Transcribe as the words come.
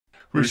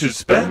We should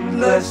spend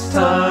less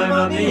time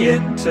on the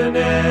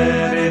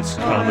internet. It's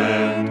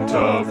comment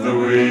of the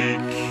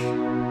week.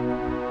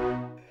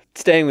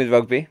 Staying with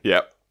rugby.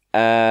 Yep.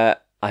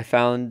 I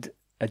found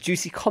a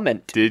juicy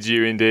comment. Did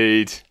you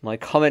indeed? My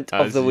comment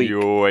of the week. As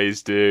you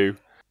always do.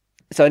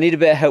 So I need a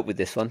bit of help with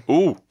this one.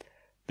 Ooh.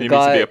 You need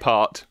to be a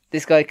part.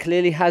 This guy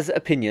clearly has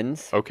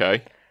opinions.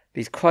 Okay. But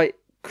he's quite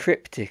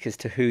cryptic as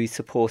to who he's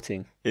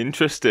supporting.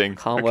 Interesting.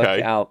 Can't work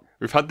it out.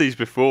 We've had these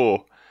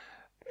before.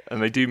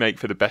 And they do make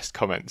for the best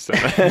comments,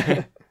 don't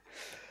they?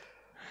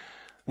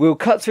 We'll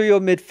cut through your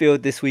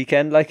midfield this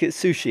weekend like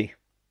it's sushi.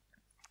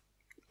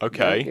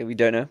 Okay. We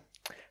don't know.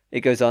 It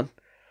goes on.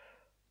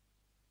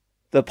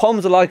 The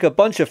Poms are like a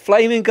bunch of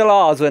flaming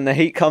galahs when the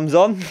heat comes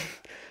on.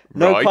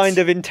 No kind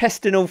of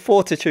intestinal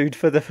fortitude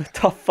for the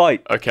tough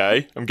fight.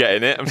 Okay, I'm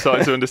getting it. I'm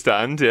starting to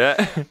understand,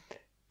 yeah.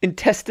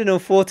 Intestinal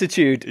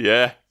fortitude.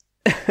 Yeah.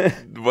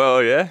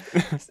 Well, yeah.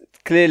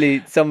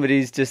 Clearly,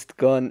 somebody's just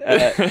gone.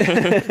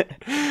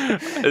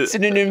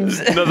 Synonyms.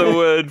 Another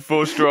word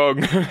for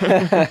strong.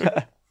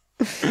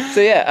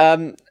 So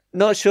yeah,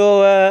 not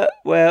sure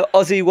where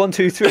Aussie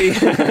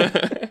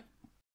 123